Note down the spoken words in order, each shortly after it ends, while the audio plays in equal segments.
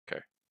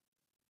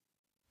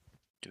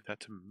Give that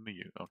to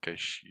me. Okay,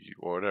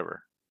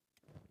 whatever.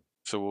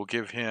 So we'll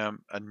give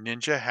him a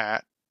ninja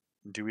hat.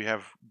 Do we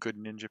have good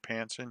ninja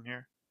pants in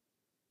here?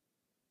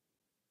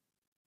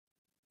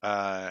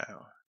 Uh,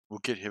 we'll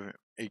get him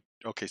a.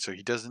 Okay, so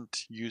he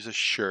doesn't use a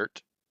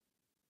shirt.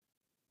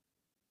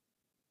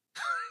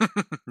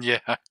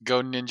 Yeah,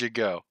 go ninja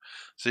go.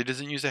 So he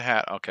doesn't use a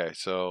hat. Okay,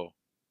 so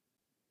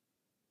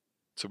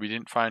we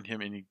didn't find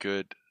him any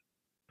good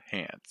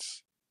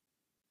pants.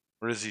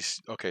 What is he?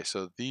 Okay,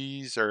 so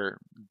these are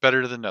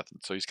better than nothing.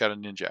 So he's got a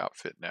ninja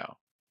outfit now.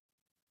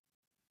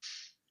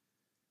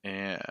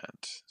 And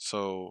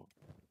so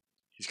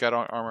he's got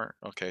armor.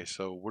 Okay,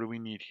 so what do we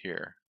need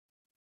here?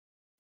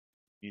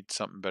 Need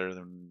something better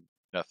than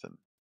nothing.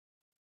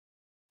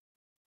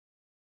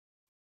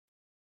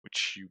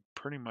 Which you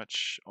pretty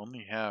much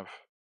only have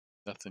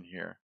nothing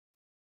here.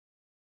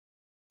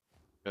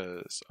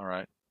 Because,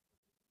 alright.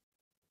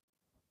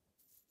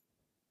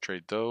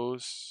 Trade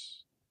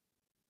those.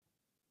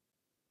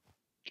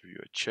 Give you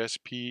a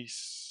chest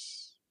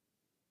piece.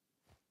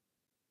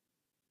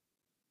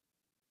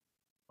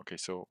 Okay,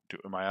 so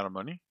am I out of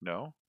money?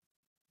 No.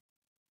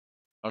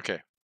 Okay.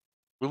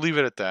 We'll leave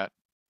it at that.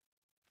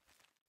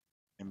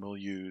 And we'll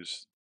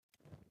use...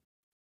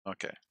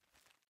 Okay.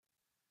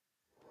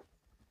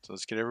 So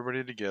let's get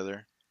everybody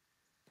together.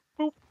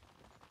 Boop.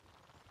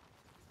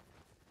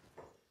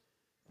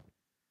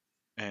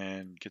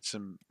 And get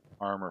some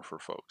armor for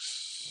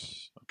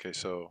folks. Okay,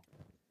 so...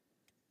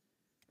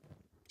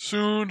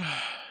 Soon.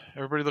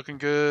 Everybody looking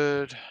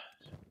good.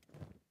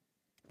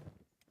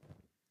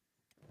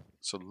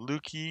 So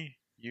Lukey,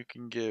 you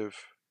can give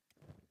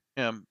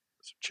him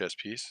some chest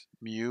piece.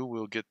 Mew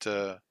will get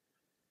so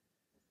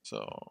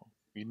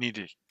we need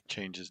to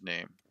change his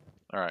name.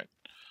 Alright.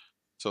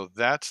 So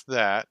that's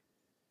that.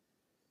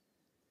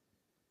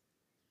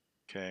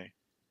 Okay.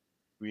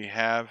 We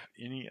have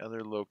any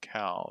other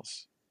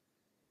locales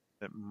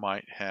that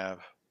might have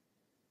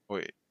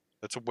wait,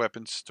 that's a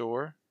weapons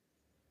store.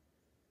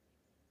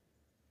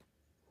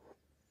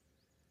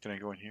 Can I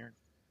go in here?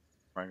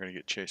 Or am I gonna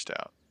get chased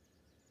out?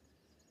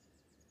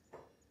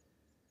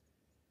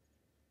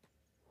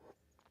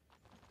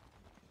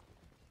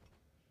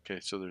 Okay,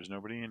 so there's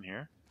nobody in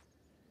here.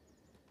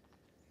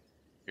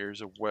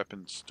 Here's a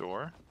weapons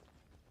store.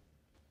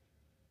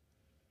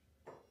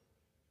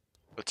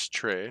 Let's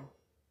trade.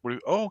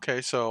 Oh,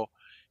 okay, so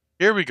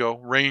here we go.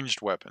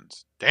 Ranged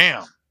weapons.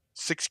 Damn.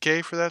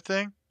 6K for that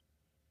thing?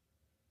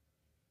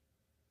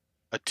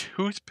 A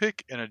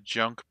toothpick and a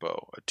junk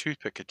bow. A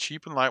toothpick, a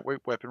cheap and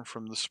lightweight weapon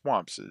from the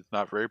swamps. It is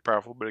not very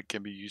powerful, but it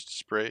can be used to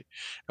spray an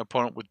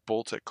opponent with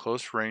bolts at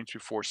close range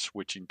before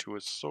switching to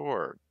a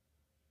sword.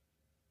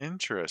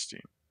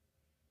 Interesting.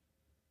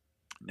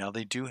 Now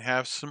they do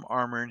have some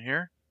armor in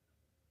here.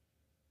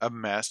 A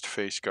masked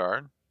face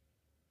guard.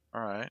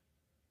 Alright.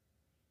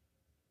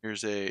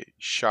 Here's a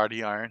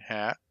shoddy iron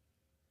hat.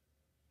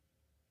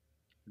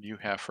 What do you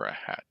have for a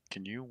hat?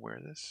 Can you wear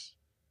this?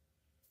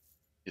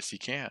 Yes, you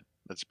can.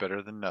 That's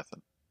better than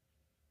nothing.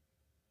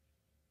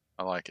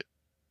 I like it.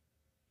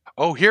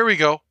 Oh, here we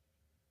go.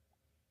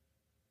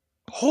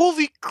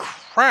 Holy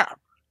crap.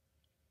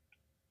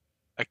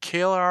 A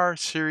KLR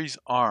series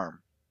arm.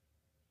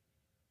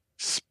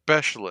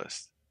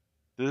 Specialist.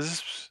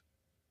 This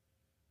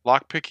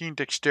lockpicking,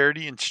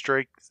 dexterity, and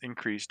strength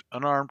increased.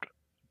 Unarmed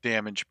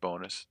damage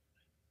bonus.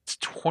 It's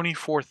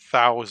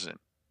 24,000.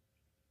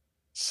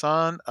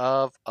 Son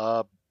of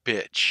a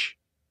bitch.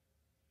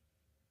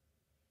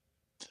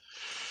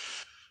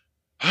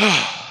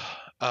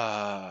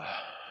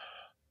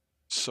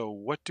 So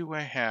what do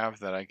I have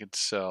that I could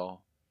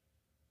sell?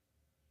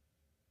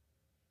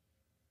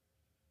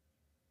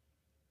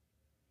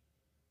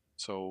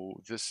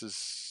 So this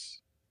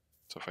is,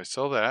 so if I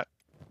sell that,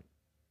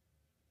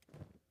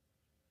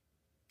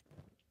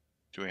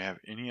 do I have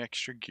any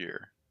extra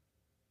gear?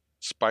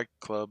 Spike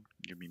club,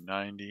 give me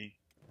 90.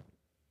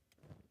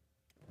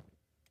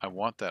 I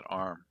want that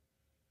arm.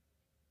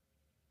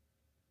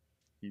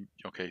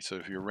 Okay, so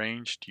if you're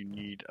ranged, you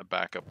need a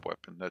backup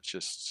weapon. That's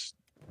just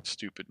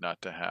stupid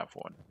not to have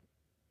one.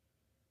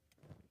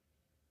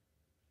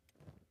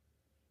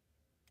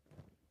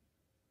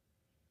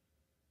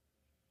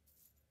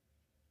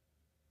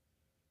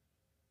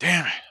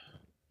 Damn it.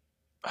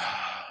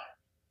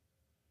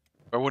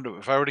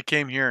 If I would have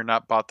came here and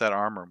not bought that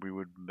armor, we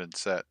would have been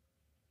set.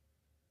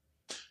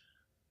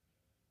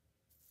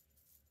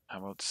 How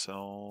about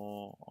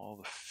sell all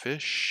the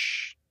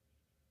fish?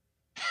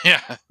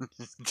 Yeah,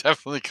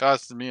 definitely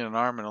costed me an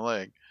arm and a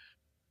leg.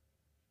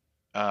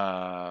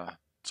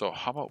 So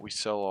how about we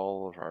sell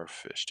all of our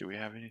fish? Do we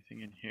have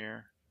anything in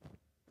here?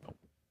 Nope.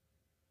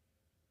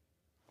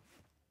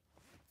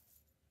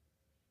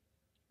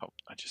 Oh,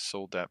 I just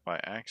sold that by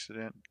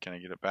accident. Can I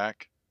get it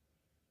back?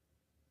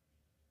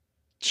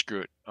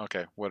 Screw it.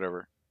 Okay,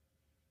 whatever.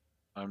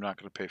 I'm not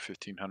going to pay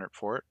 1,500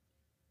 for it.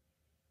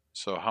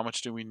 So how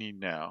much do we need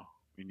now?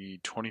 We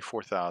need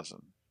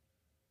 24,000.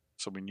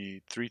 So we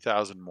need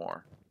 3,000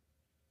 more.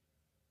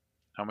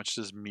 How much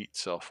does meat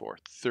sell for?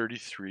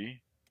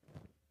 33.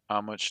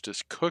 How much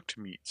does cooked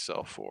meat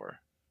sell for?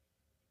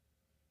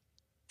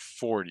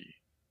 40.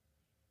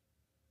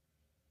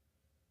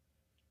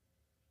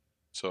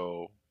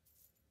 So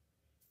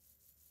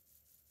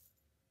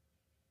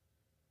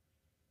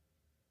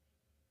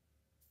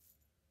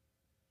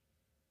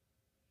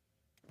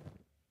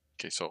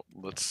okay, so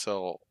let's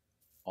sell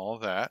all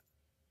that.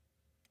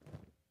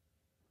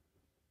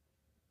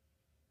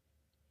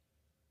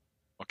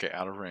 Okay,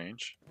 out of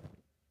range.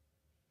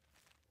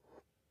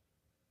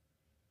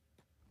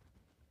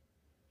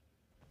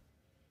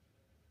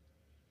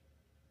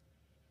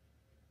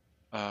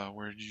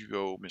 Where did you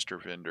go,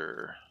 Mr.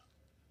 Vendor?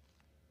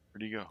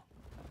 Where'd he go?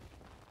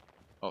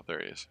 Oh, there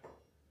he is.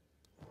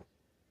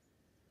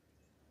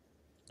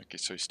 Okay,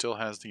 so he still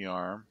has the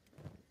arm.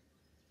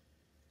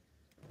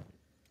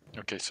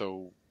 Okay,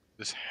 so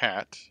this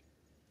hat,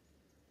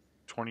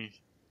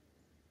 20,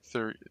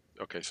 30.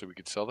 Okay, so we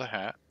could sell the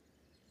hat.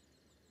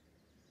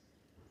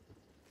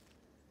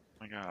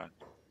 Oh my God.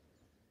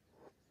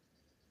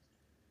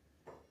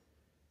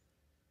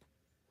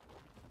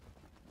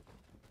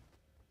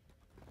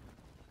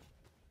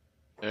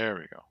 There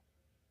we go.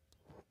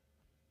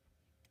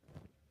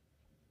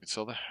 We could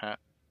sell the hat.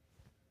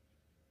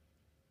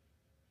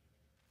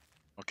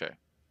 Okay.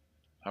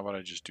 How about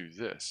I just do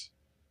this?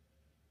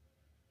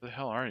 Where the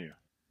hell are you?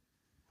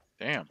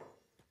 Damn.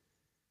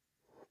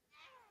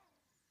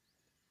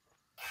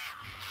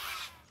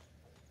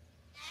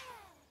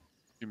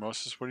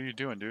 Moses, what are you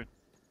doing, dude?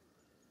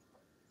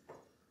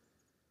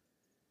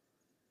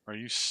 Are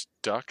you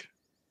stuck?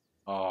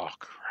 Oh,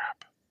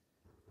 crap.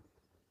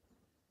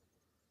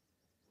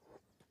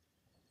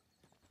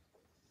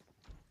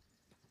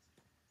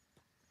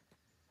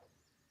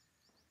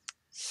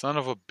 Son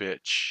of a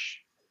bitch.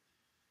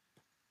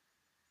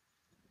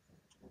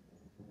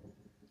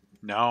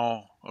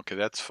 No. Okay,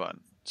 that's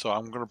fun. So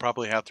I'm going to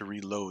probably have to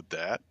reload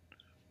that.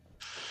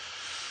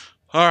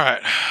 All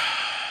right.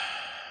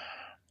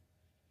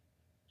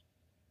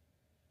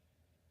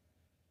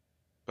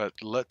 But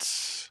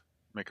let's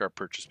make our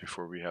purchase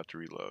before we have to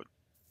reload.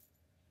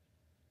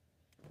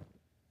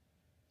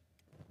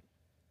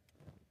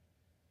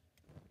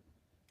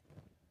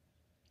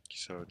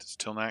 So it's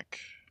Tilnak.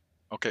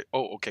 Okay.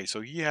 Oh, okay. So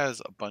he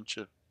has a bunch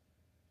of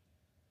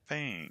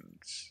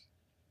fangs.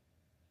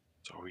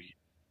 So are we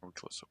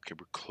close? Okay,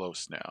 we're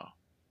close now.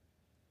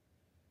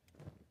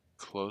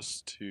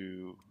 Close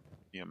to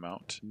the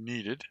amount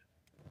needed.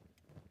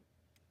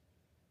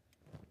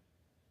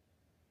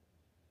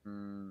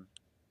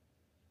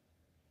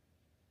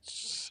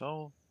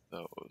 Sell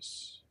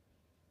those.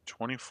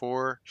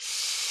 24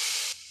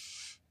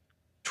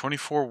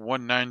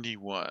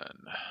 191.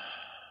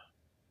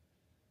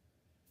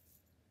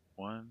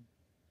 One.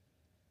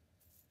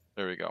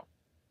 There we go.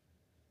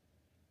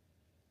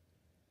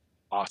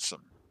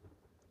 Awesome.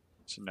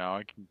 So now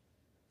I can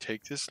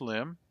take this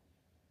limb.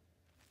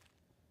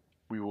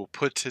 We will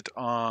put it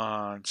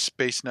on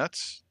Space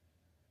Nuts.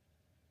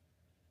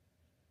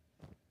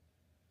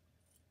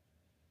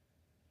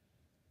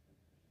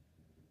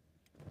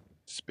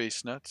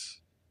 Space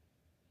Nuts.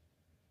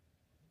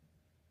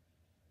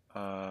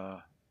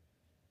 Can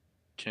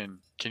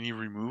you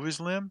remove his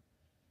limb?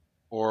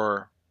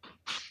 Or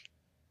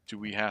do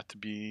we have to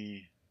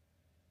be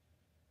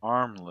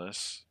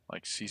armless,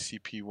 like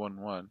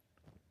CCP-11?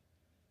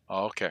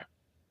 Oh, okay.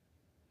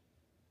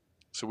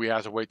 So we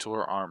have to wait till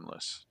we're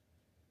armless.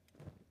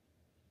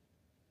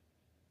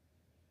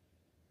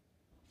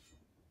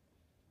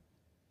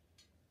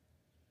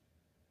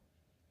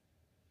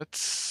 That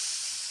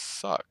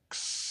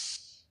sucks.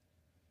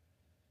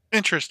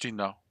 Interesting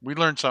though. We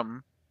learned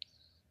something.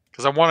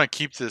 Because I want to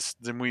keep this.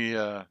 Then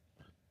I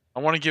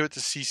want to give it to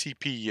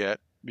CCP yet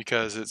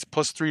because it's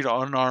 +3 to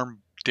unarmed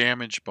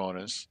damage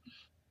bonus.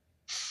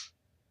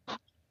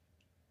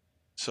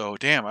 So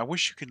damn, I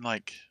wish you could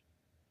like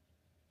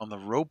on the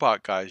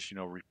robot guys,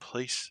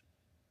 replace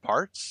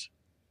parts.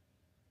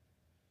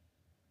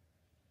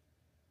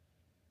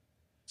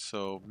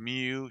 So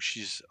Miu,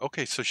 she's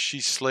okay. So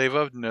she's slave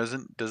of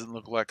doesn't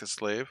look like a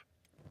slave.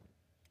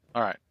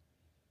 All right.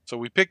 So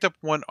we picked up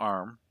one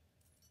arm.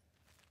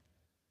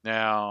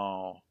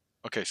 Now,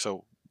 okay.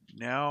 So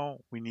now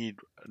we need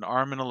an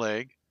arm and a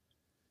leg.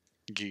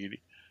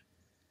 Giggity.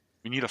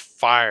 We need a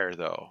fire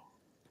though.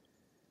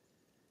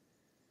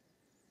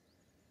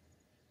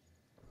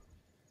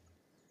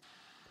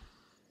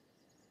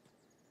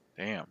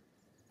 Damn.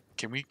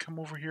 Can we come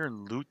over here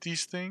and loot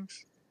these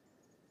things?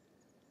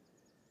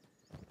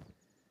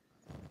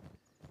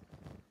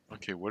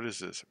 Okay, what is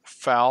this?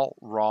 Foul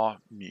raw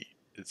meat.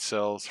 It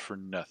sells for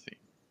nothing.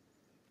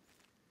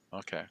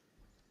 Okay.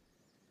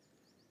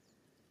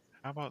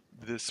 How about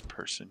this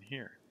person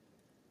here?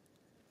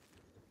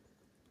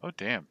 Oh,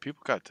 damn.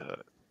 People got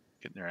to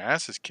getting their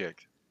asses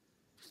kicked.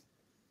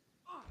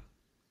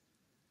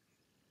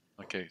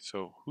 Okay,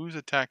 so who's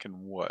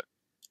attacking what?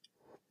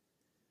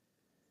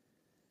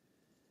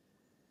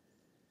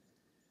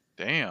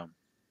 Damn.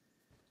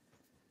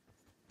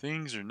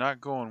 Things are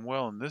not going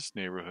well in this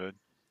neighborhood.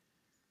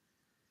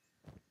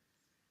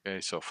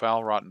 Okay, so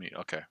foul rotten meat.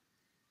 Okay.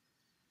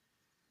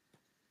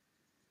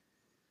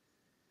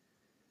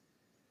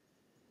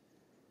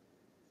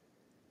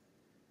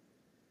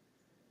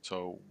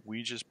 So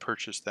we just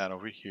purchased that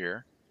over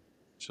here.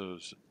 So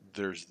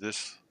there's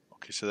this.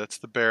 Okay, so that's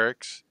the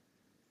barracks.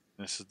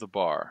 This is the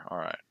bar. All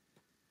right.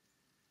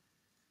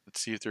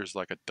 Let's see if there's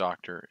like a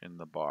doctor in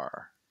the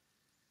bar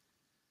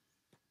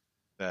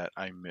that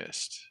I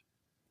missed.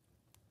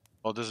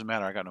 Well, it doesn't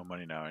matter. I got no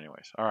money now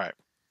anyways. All right.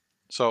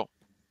 So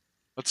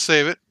let's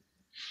save it.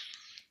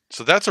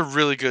 So that's a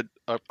really good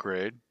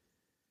upgrade.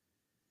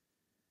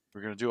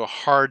 We're going to do a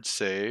hard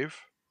save.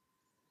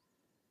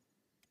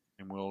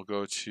 And we'll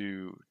go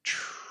to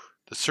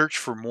the search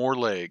for more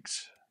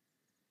legs.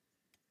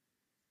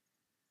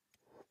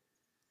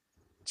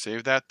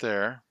 Save that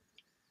there.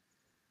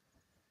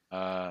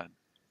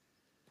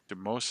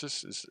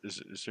 Demosis,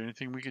 is there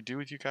anything we could do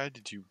with you guys?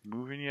 Did you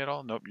move any at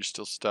all? Nope, you're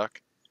still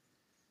stuck.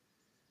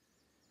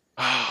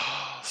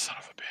 Oh, son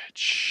of a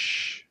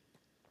bitch.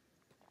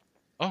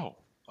 Oh,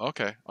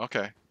 okay,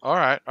 okay. All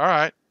right, all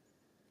right.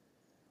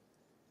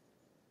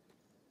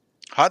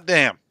 Hot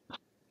damn.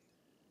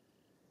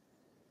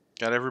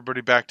 Got everybody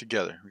back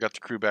together. We got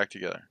the crew back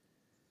together.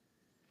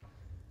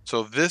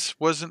 So this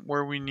wasn't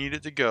where we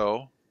needed to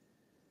go.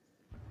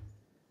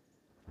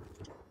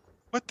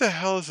 What the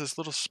hell is this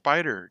little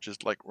spider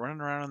just like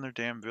running around in their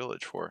damn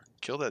village for?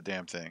 Kill that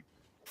damn thing.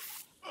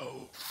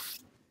 Oh.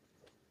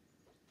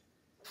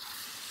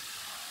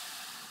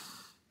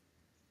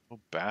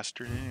 Little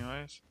bastard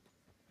anyways.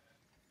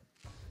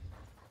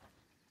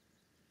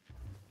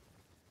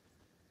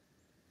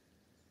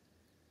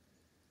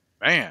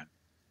 Man.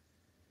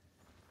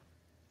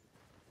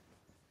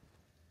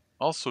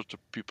 All sorts of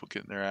people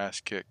getting their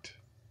ass kicked.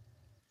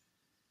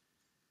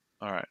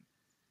 Alright.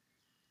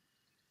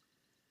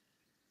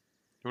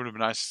 It would have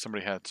been nice if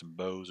somebody had some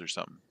bows or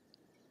something.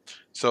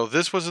 So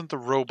this wasn't the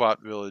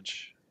robot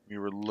village we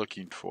were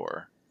looking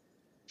for.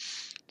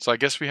 So I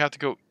guess we have to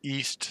go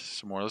east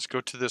some more. Let's go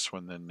to this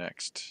one then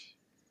next.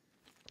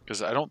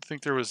 Because I don't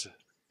think there was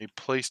a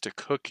place to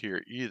cook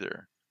here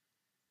either.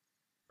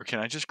 Or can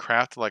I just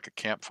craft like a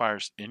campfire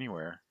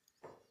anywhere?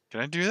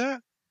 Can I do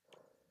that?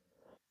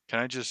 Can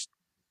I just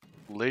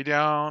lay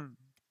down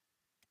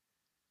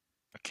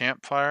a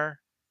campfire?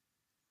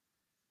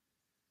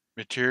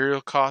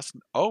 Material cost?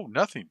 Oh,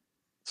 nothing.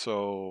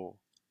 So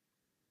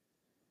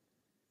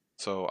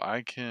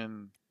I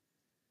can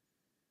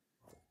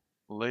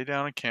lay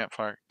down a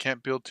campfire.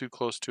 Can't build too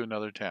close to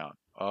another town.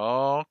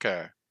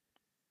 Okay.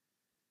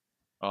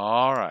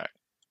 All right.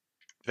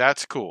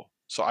 That's cool.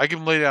 So I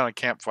can lay down a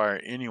campfire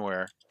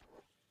anywhere.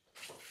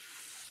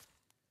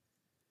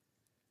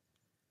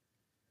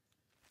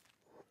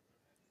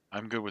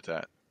 I'm good with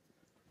that.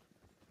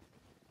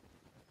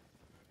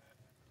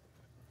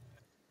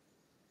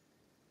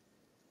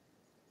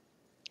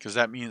 Because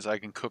that means I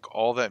can cook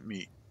all that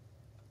meat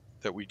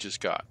that we just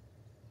got.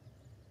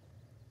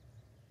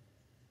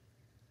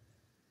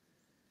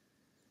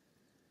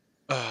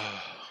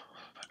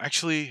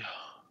 Actually,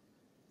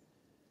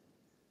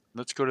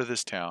 let's go to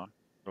this town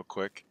real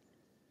quick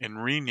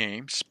and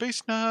rename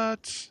Space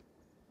Nuts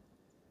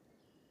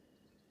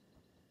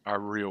our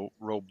real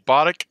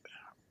robotic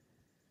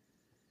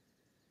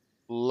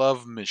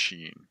love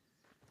machine.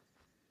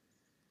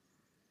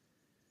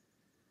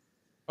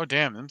 Oh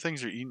damn, them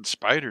things are eating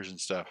spiders and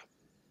stuff.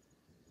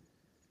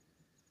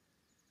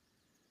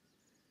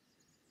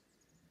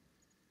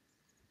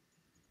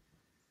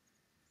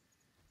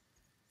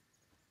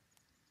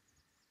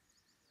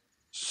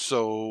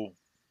 So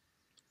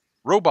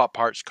robot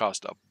parts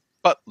cost a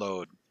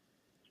buttload.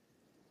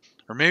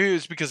 Or maybe it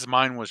was because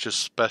mine was just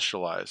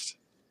specialized.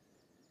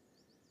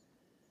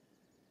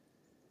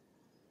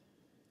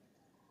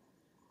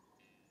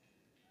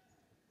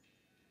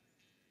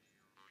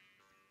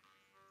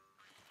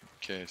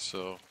 Okay,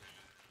 so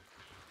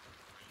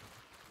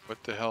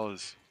what the hell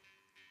is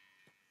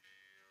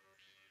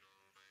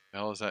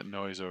that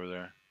noise over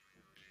there?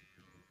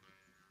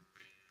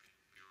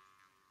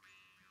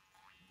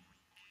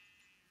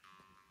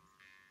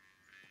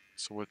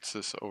 So what's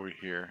this over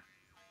here?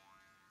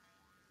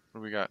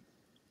 What do we got?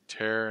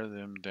 Tear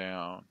them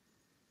down.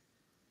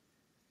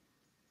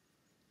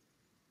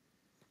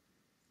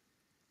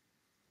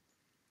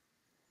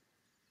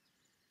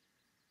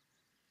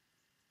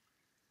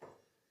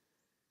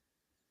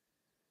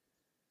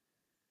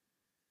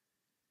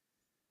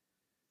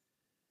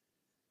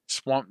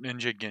 Swamp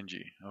Ninja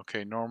Genji.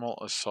 Okay, normal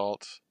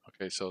assault.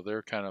 Okay, so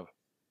they're kind of...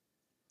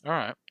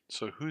 Alright,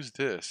 so who's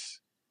this?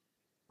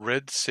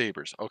 Red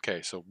Sabers.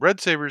 Okay, so Red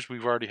Sabers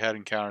we've already had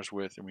encounters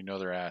with and we know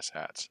they're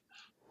asshats.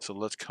 So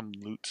let's come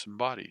loot some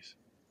bodies.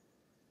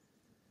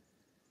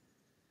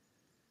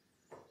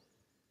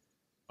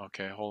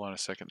 Okay, hold on a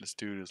second. This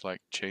dude is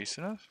like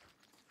chasing us?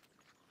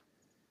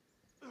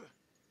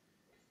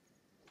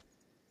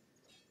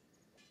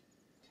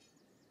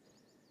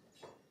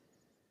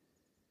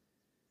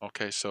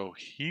 Okay, so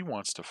he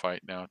wants to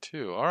fight now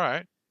too.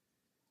 Alright.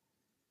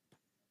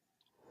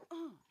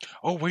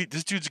 Oh wait,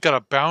 this dude's got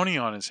a bounty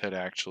on his head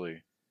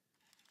actually.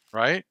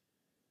 Right?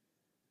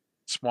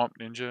 Swamp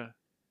Ninja.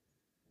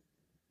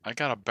 I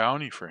got a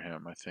bounty for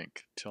him, I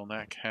think.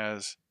 Tilnak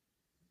has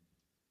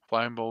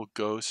Flying Bull,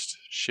 Ghost,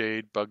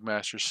 Shade,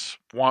 Bugmaster,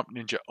 Swamp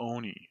Ninja,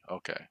 Oni.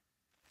 Okay.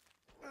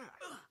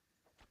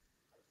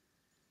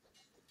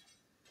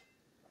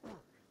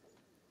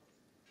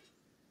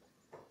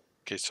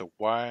 Okay, so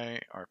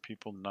why are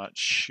people not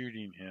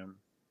shooting him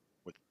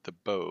with the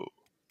bow?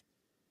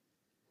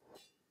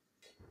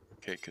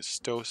 Okay,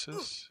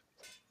 Custosis.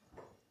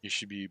 You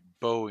should be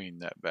bowing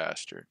that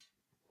bastard.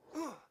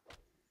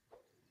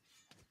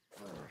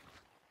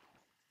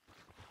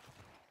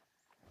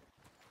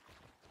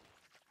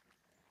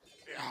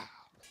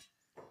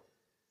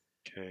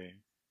 Okay.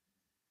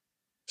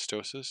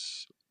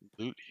 Custosis,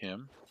 loot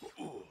him.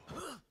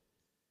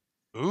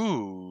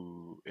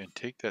 Ooh, and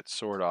take that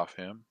sword off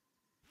him.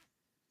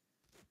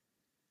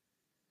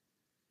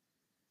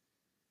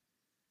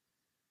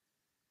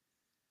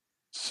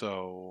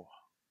 So,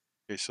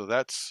 okay, so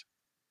that's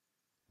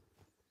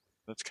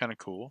kind of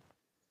cool.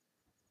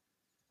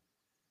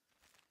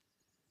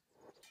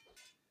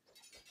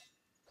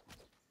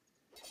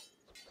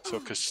 So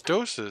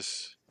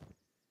Custosis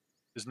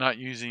is not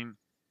using,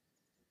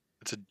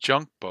 it's a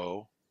junk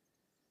bow.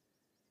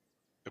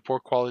 A poor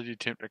quality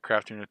attempt at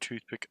crafting a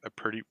toothpick, a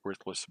pretty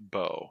worthless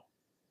bow.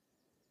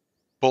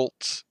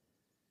 Bolts,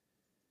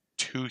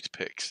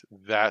 toothpicks,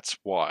 that's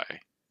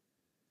why.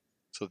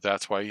 So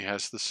that's why he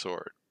has the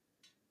sword.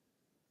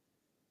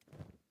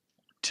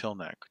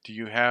 Tilnak, do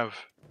you have,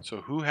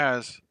 so who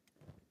has,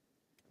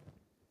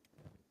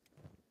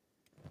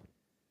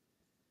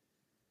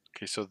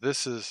 okay, so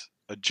this is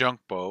a junk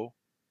bow,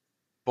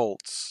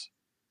 bolts,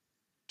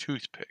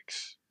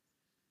 toothpicks.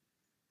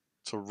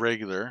 So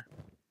regular.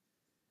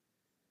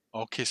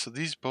 Okay, so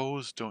these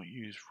bows don't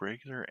use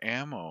regular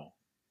ammo.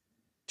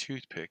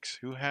 Toothpicks.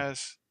 Who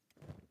has...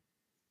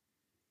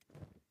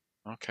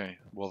 Okay,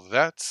 well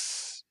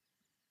that's...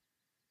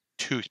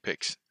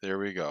 Toothpicks. There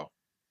we go.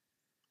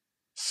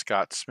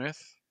 Scott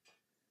Smith.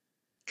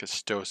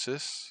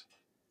 Custosis.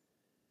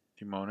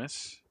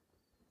 Demonis.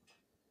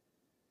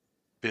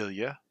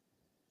 Bilia.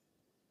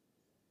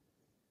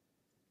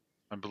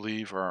 I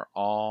believe are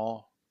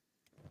all...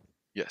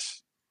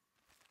 Yes.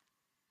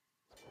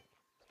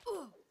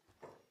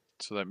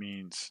 So that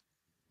means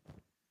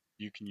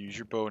you can use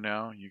your bow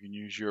now. You can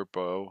use your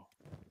bow.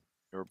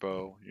 Your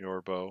bow.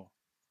 Your bow.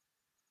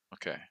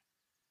 Okay.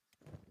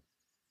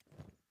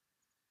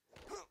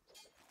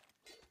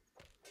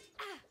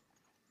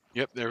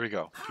 Yep, there we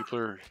go. People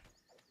are...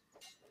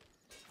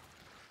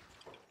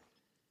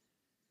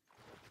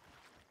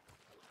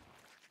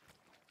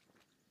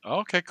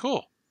 Okay,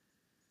 cool.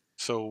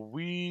 So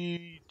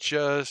we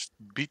just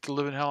beat the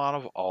living hell out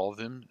of all of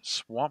them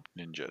swamp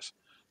ninjas.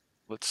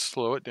 Let's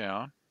slow it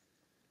down.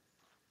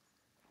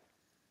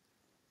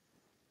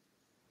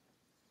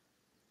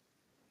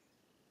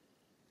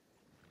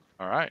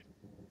 All right.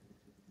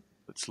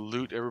 Let's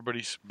loot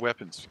everybody's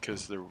weapons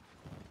because their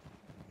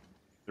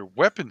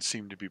weapons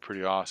seem to be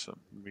pretty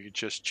awesome. We could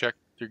just check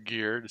their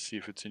gear to see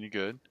if it's any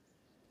good.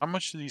 How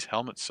much do these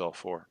helmets sell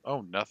for?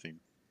 Oh, nothing.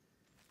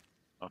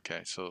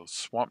 Okay, so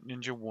Swamp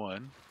Ninja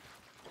 1.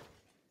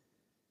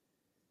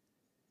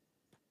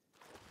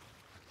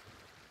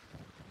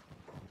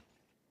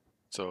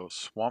 So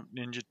Swamp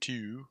Ninja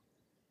 2.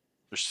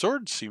 Their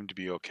swords seem to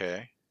be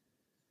okay.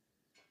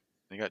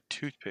 They got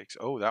toothpicks.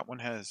 Oh, that one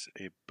has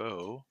a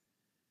bow.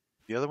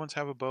 The other ones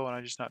have a bow and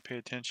I just not pay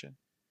attention.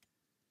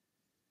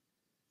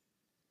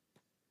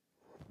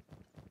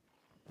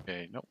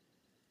 Okay, nope.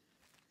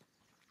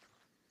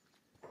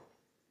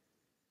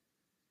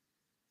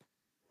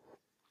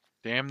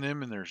 Damn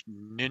them and their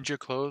ninja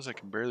clothes. I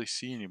can barely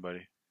see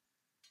anybody.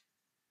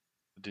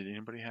 Did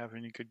anybody have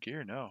any good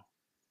gear? No.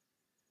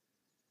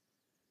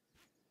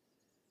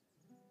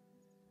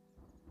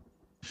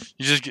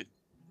 You just get...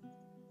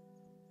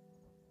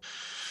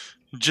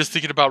 Just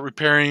thinking about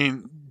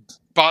repairing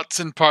bots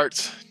and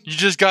parts. You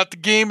just got the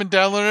game and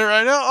downloaded it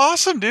right now?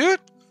 Awesome,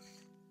 dude.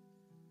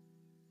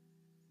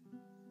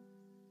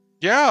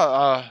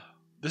 Yeah,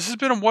 this has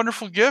been a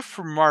wonderful gift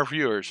from our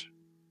viewers.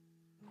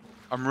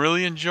 I'm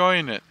really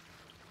enjoying it.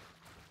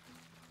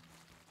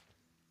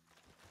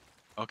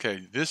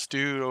 Okay, this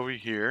dude over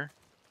here.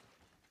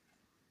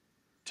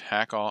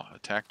 Attack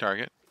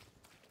target.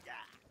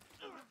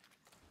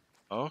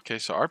 Okay,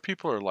 so our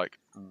people are like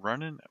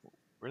running.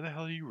 Where the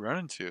hell are you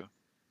running to?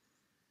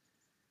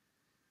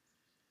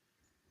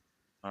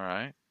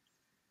 Alright.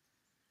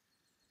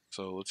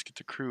 So let's get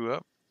the crew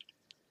up.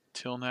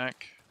 Tilnak.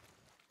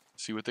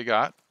 See what they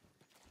got.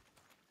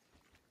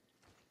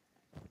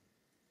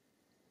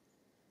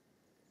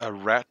 A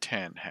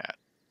rattan hat.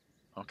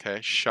 Okay,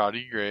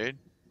 shoddy grade.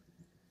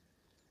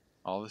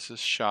 All this is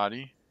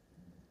shoddy.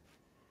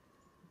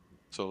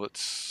 So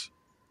let's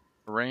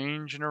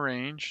arrange and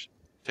arrange.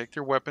 Take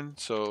their weapon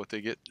so if they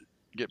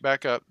get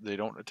back up, they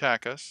don't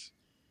attack us.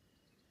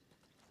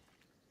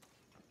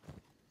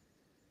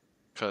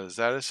 Because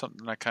that is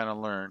something I kind of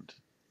learned.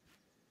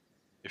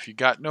 If you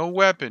got no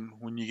weapon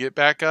when you get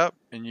back up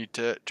and you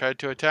try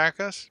to attack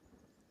us,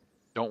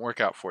 don't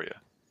work out for you.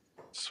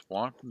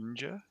 Swamp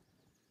Ninja.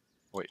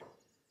 Wait.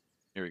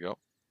 Here we go.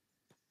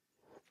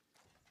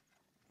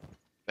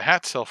 The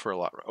hats sell for a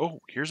lot.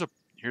 Oh, here's a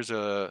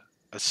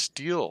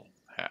steel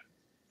hat.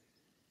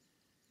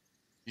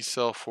 These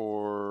sell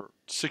for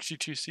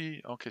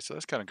 62C. Okay, so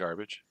that's kind of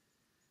garbage.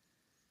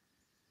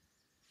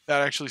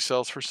 That actually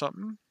sells for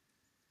something.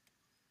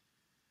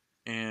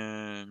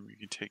 And we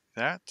can take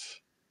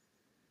that.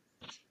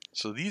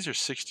 So these are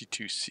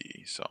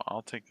 62C. So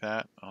I'll take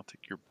that. I'll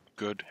take your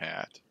good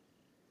hat.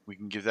 We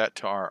can give that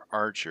to our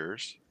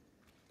archers.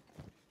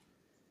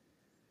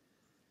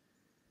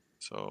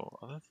 So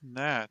other than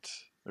that,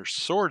 their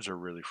swords are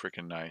really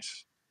freaking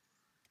nice.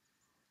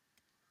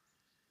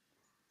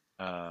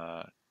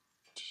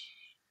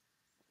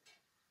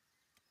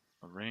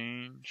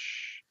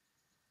 Arrange.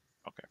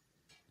 Okay.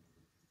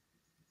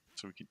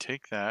 So we can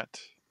take that.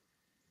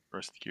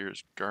 Rest of the gear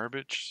is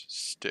garbage.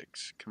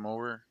 Sticks. Come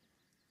over.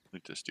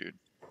 Loot this dude.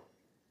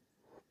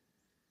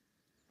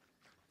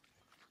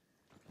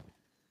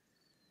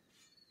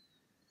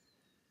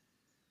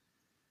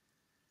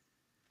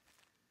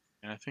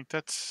 And I think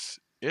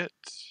that's it.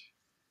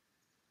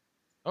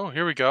 Oh,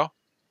 here we go.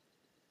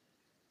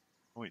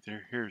 Oh, wait,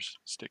 here's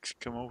sticks.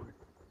 Come over.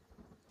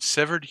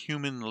 Severed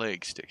human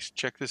leg sticks.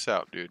 Check this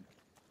out, dude.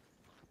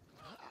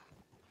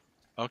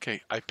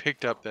 Okay, I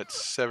picked up that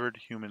severed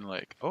human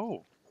leg.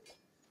 Oh.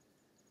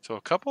 So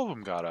a couple of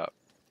them got up.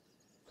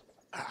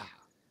 I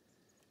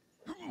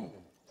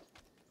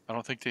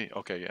don't think they...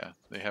 Okay, yeah.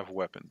 They have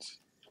weapons.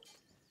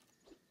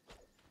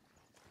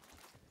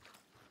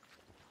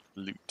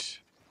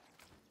 Loot.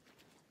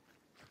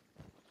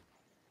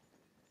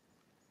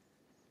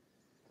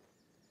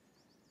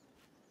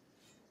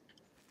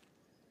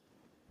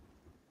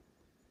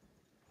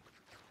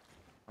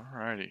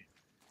 Alrighty.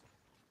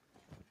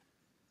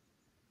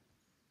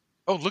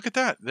 Oh, look at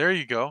that. There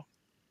you go.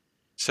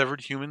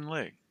 Severed human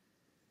leg.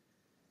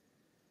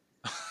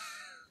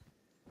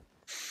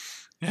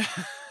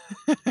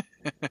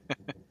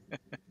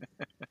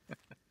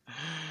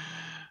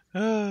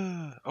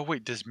 Oh,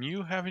 wait. Does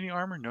Mew have any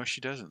armor? No, she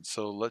doesn't.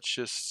 So let's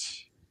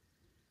just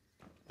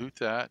loot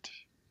that.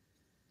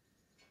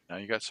 Now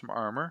you got some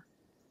armor.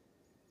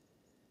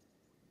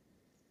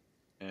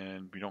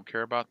 And we don't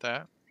care about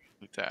that.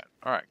 Loot that.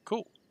 Alright,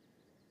 cool.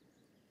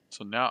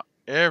 So now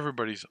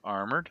everybody's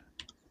armored.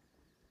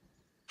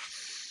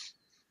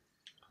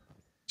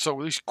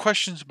 So these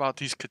questions about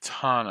these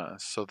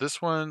katanas. So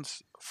this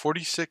one's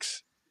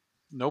 46,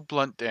 no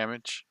blunt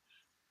damage,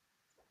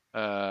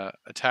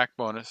 attack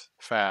bonus,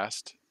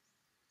 fast.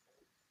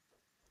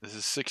 This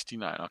is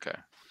 69. Okay.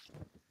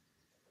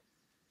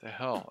 The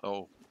hell?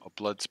 Oh, a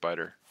blood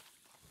spider.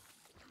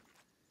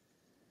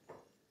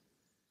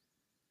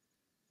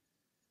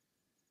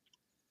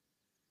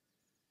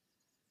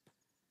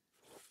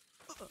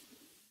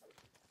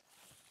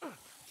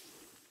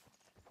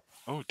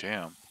 Oh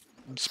damn!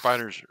 Them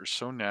spiders are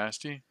so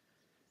nasty.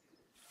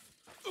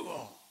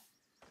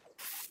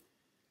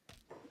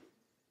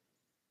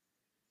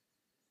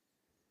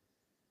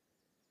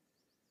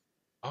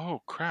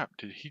 Oh crap!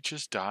 Did he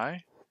just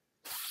die?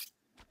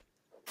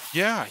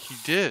 Yeah, he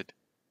did.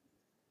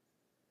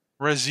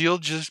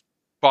 Raziel just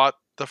bought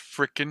the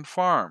frickin'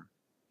 farm.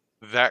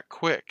 That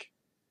quick.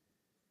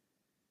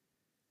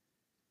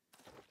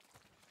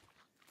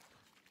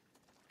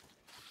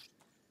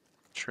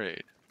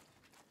 Trade.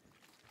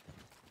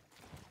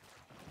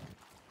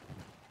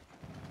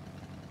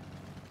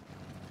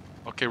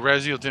 Okay,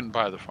 Raziel didn't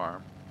buy the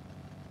farm.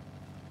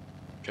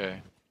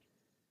 Okay.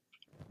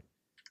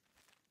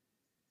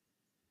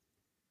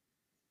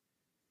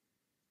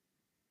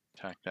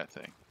 Attack that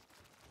thing.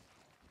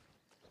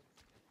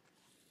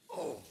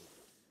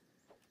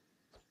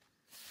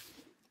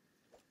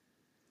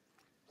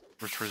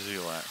 Where's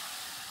Raziel at?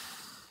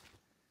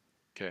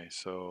 Okay,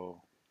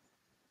 so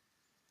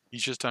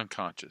he's just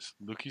unconscious.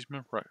 Lukey's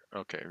been right.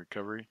 Okay,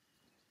 recovery.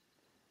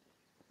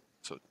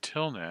 So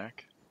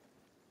Tilnak.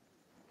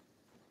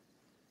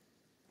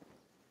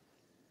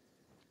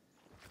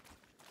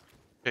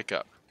 Pick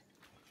up.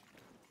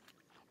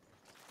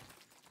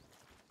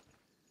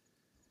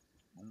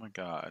 Oh my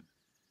god.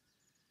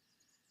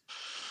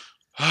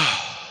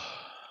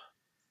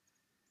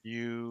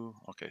 You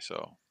okay,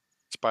 so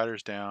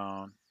spiders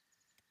down.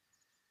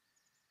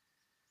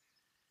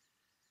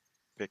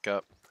 Pick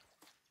up.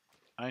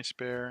 Ice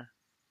bear.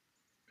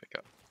 Pick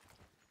up.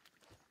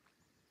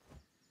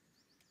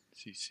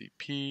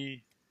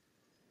 CCP.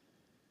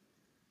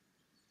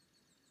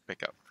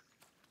 Pick up.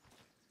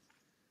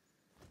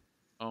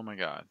 Oh my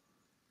god.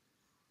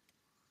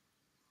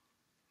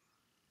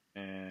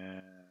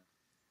 And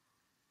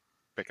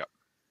pick up.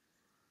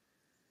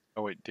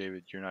 Oh wait,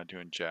 David, you're not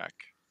doing jack.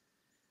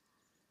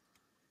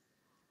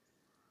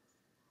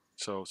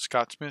 So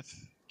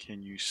Scottsmith,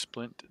 can you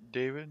splint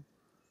David?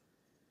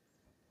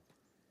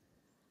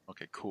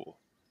 Okay, cool.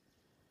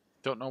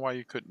 Don't know why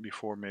you couldn't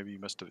before. Maybe you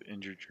must have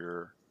injured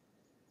your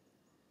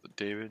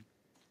David.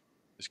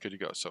 It's good to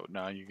go. So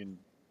now you can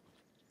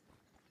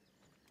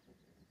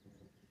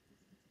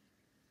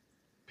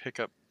pick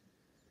him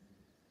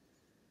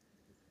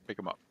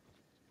up.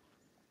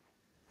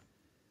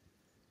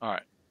 All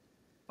right.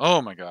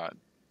 Oh my god.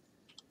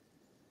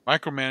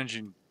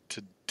 Micromanaging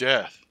to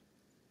death.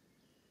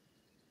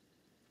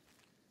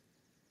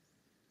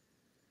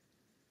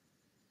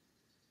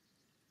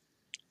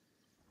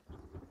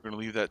 We're going to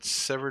leave that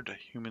severed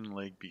human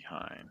leg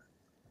behind.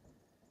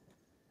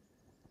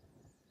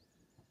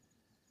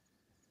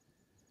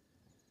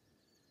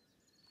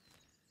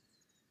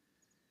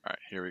 Alright,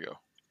 here we go.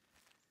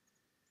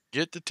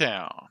 Get to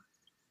town.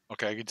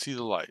 Okay, I can see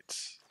the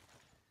lights.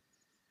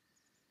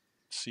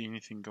 See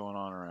anything going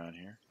on around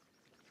here?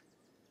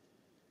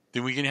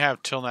 Then we can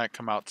have Tilnak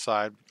come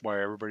outside while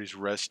everybody's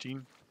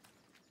resting.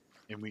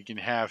 And we can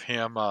have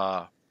him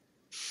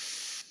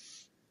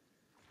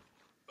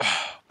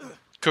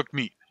cook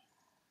meat.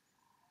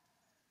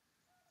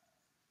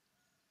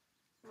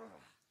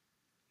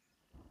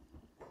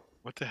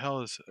 What the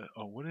hell is...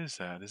 oh, what is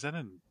that? Is that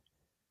a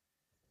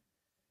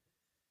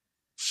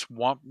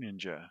swamp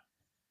ninja?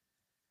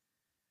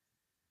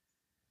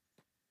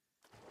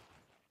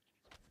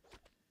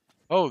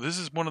 Oh, this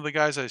is one of the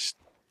guys I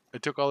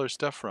took all their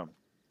stuff from.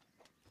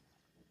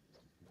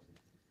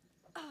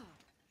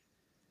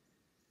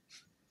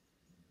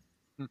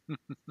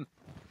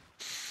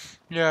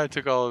 Yeah, I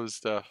took all of his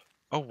stuff.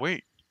 Oh,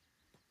 wait.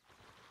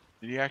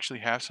 Did he actually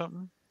have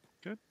something?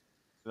 Good.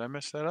 Did I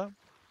mess that up?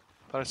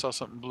 Thought I saw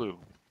something blue.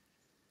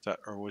 Is that,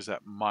 or was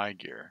that my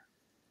gear?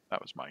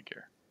 That was my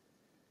gear.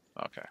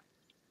 Okay.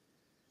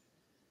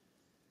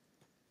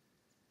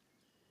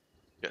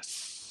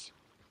 Yes.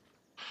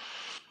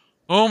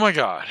 Oh my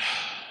god.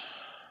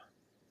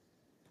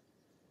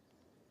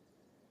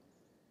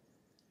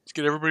 Let's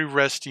get everybody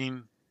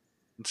resting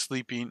and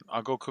sleeping.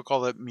 I'll go cook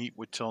all that meat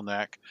with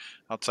Tilnak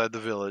outside the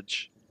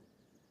village.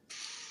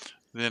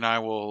 Then I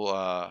will,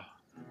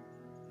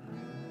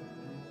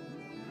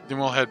 then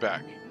we'll head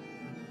back.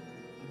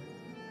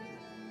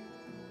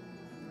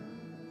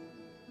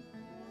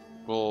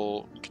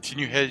 We'll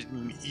continue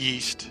heading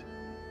east.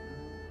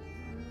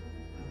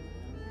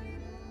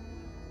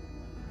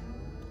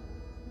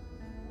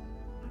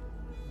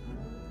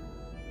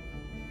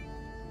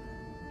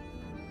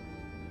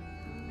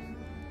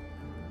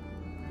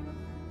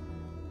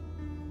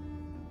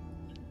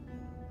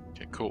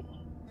 Okay, cool.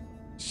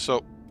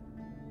 So,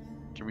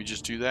 can we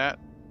just do that?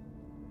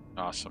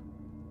 Awesome.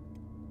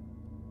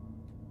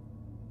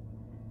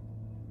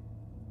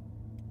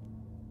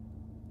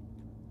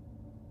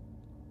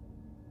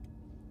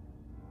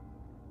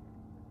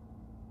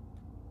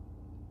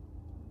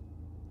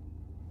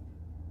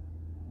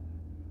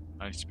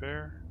 Nice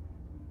bear.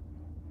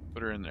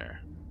 Put her in there.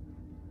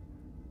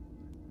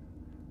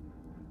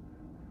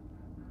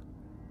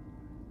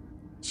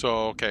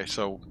 So, okay,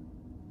 so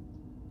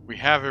we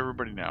have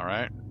everybody now,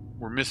 right?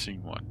 We're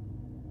missing one.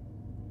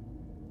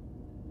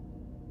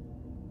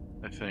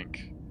 I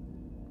think.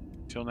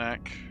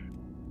 Tilnak.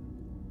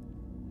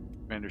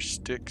 Commander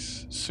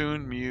Sticks.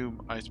 Soon,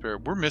 Mew, Ice Bear.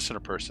 We're missing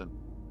a person.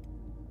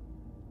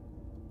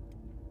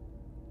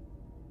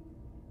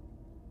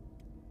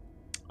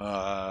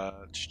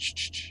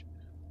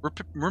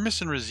 We're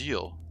missing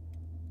Raziel.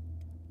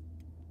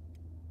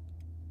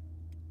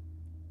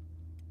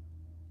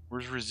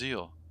 Where's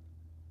Raziel?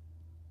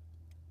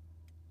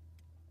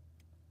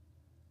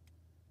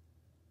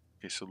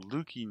 Okay, so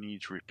Lukey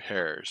needs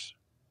repairs.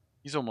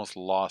 He's almost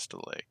lost a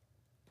leg.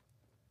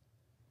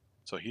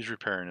 So he's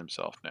repairing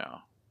himself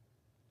now.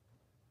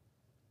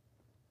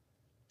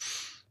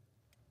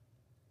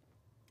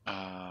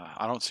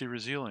 I don't see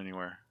Raziel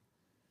anywhere.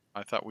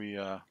 I thought we,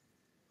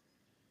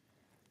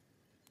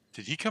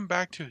 did he come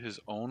back to his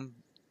own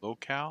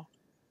locale?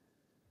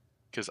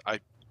 Because I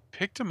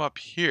picked him up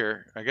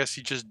here. I guess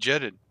he just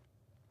jetted.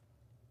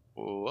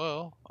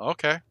 Well,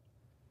 okay.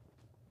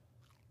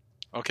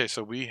 Okay,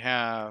 so we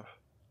have...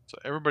 So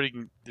everybody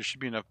can... There should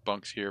be enough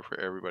bunks here for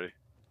everybody.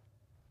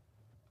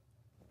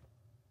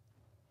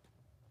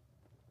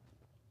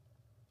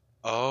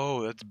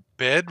 Oh, that's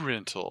bed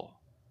rental.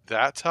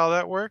 That's how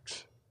that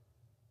works?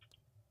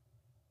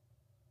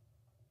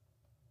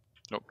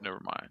 Nope, never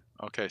mind.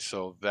 Okay,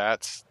 so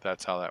that's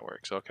how that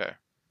works. Okay.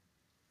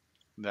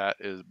 That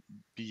is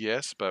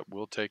BS, but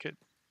we'll take it.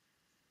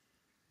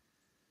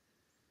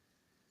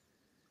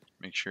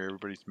 Make sure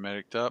everybody's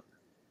mediced up.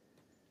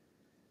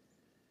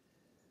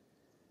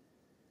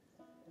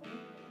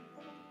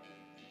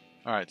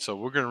 Alright, so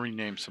we're going to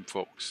rename some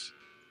folks.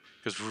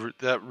 Because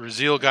that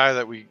Raziel guy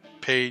that we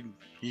paid,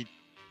 he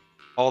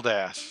hauled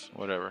ass.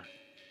 Whatever.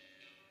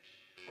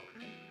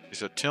 Okay,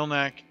 so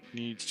Tilnak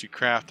needs to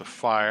craft a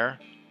fire.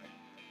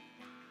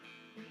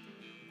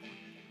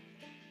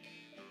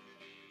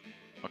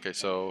 Okay,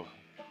 so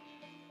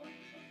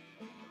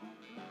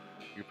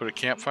you put a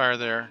campfire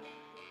there.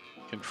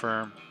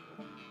 Confirm.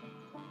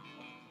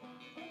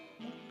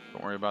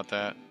 Don't worry about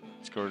that.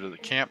 Let's go to the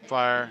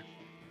campfire.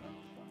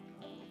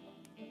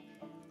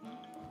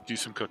 Do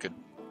some cooking.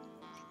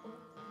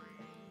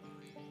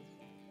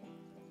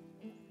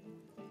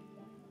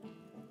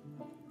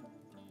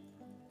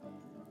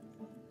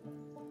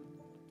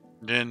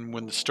 Then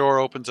when the store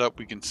opens up,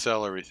 we can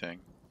sell everything.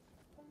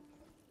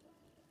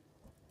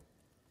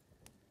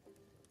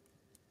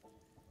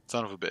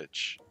 Son of a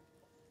bitch.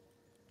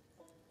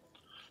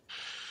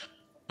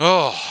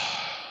 Oh,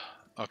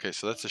 Okay,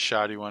 so that's a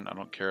shoddy one. I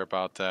don't care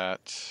about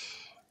that.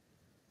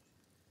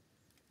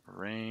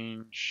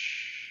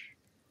 Range.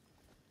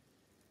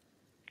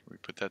 Can we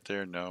put that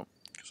there? No,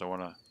 because I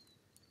want to.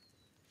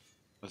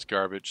 That's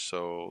garbage,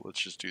 so let's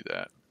just do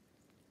that.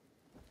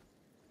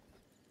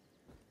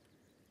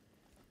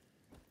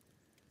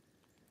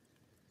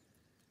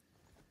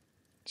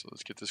 So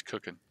let's get this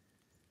cooking.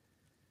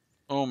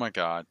 Oh my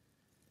god.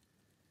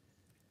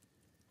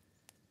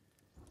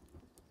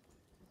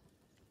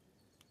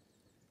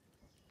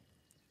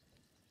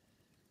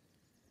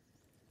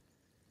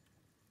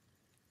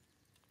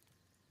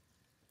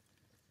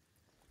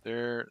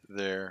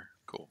 There.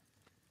 Cool.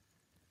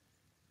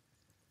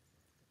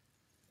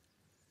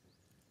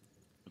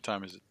 What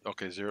time is it?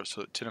 Okay, 0.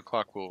 So at 10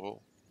 o'clock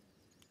we'll...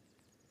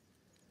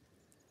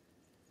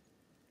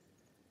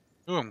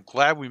 Ooh, I'm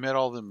glad we met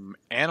all the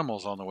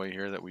animals on the way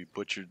here that we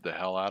butchered the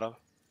hell out of.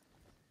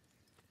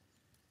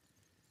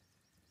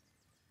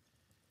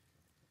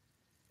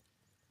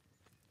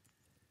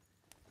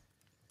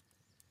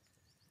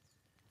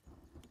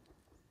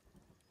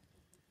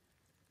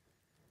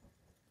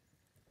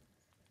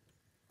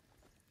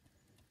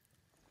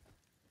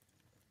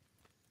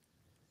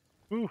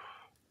 Ooh.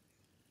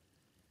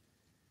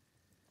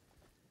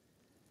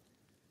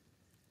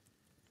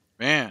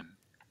 Man,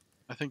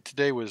 I think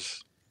today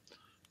was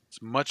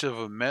as much of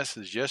a mess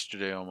as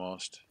yesterday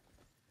almost.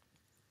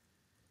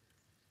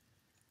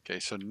 Okay,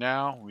 so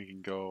now we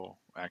can go...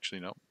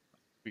 Actually, no.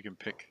 We can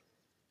pick...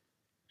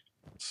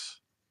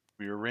 Let's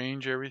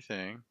rearrange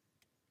everything.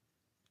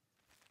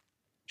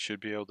 Should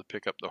be able to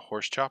pick up the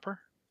horse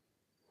chopper.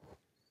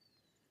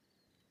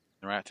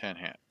 The rattan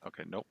hat.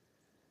 Okay, nope.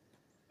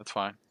 That's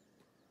fine.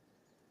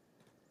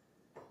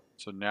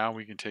 So now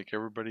we can take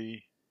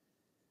everybody...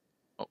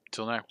 Oh,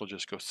 Tilnak will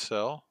just go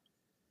sell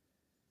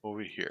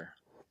over here.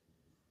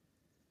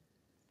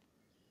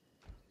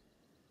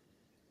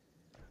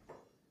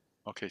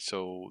 Okay,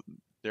 so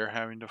they're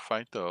having to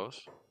fight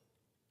those.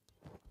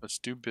 Let's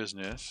do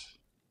business.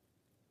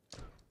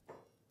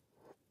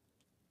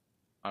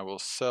 I will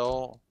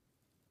sell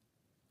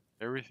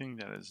everything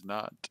that is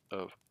not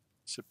of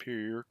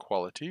superior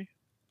quality.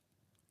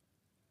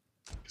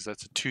 Because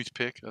that's a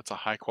toothpick. That's a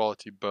high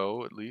quality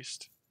bow at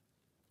least.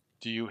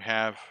 Do you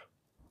have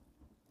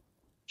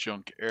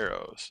junk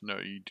arrows? No,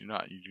 you do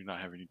not. You do not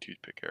have any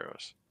toothpick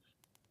arrows.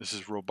 This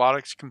is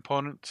robotics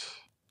component.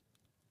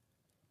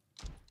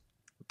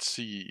 Let's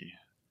see.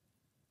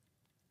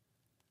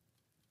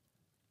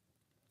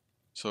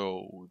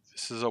 So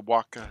this is a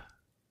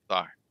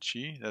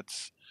Wakadachi.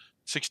 That's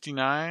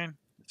 69.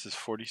 This is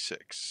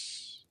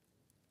 46.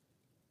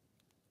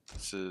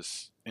 This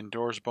is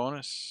indoors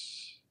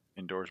bonus.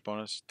 Indoors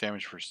bonus.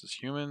 Damage versus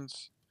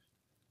humans.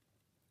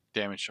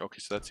 Damage. Okay,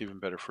 so that's even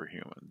better for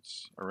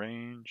humans.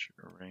 Arrange.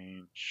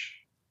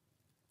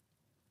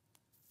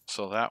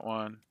 So that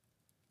one.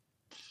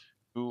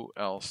 Who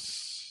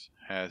else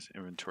has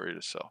inventory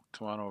to sell?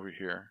 Come on over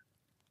here.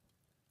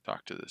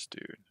 Talk to this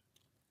dude.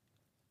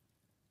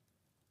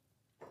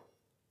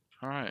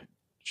 Alright.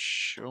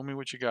 Show me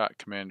what you got,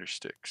 Commander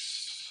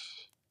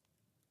Sticks.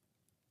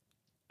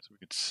 So we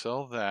could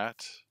sell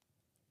that.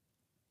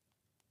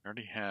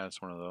 Already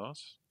has one of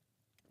those.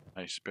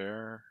 Nice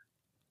bear.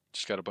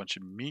 Just got a bunch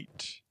of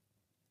meat.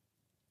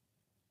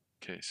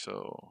 Okay,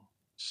 so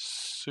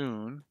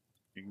soon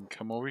you can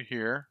come over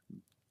here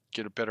and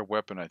get a better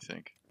weapon, I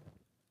think.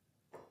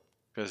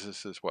 Because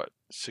this is what?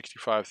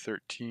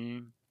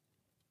 6513?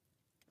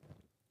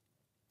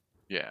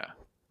 Yeah.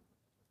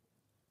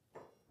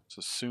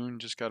 So soon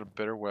just got a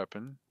better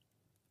weapon.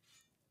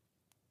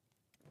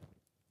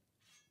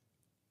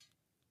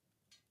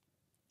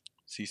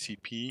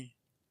 CCP.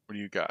 What do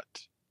you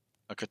got?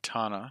 A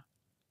katana.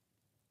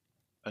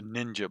 A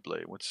ninja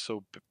blade. What's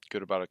so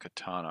good about a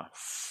katana?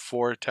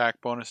 4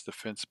 attack bonus,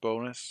 defense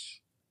bonus.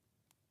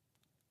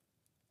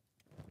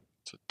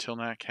 So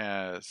Tilnak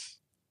has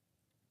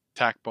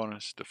attack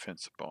bonus,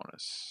 defense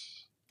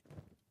bonus,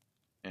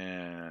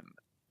 and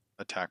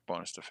attack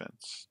bonus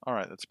defense.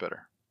 Alright, that's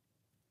better.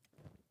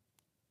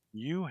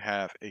 You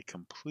have a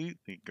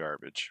completely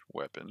garbage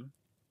weapon.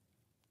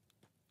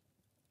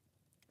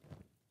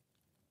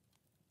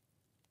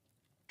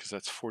 Because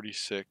that's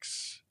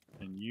 46.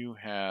 And you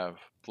have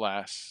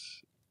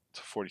blast. It's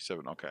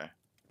 47. Okay.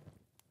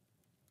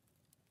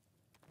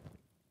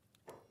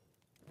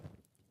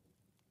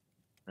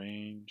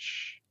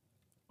 Range.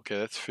 Okay,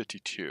 that's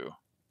 52.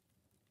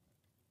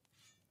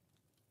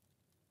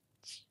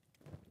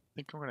 I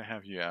think I'm going to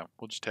have you, yeah,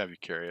 we'll just have you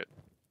carry it.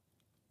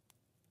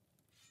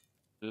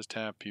 Just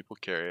have people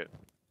carry it.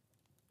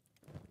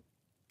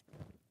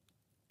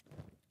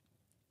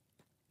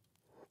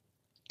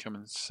 Come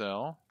and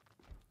sell.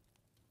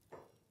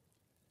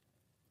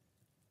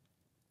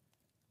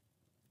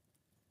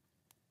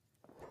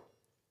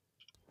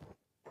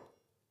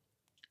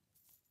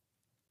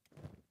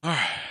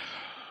 Alright.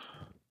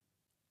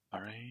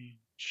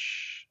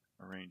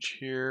 Arrange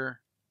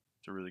here.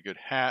 It's a really good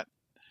hat.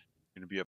 Going to be a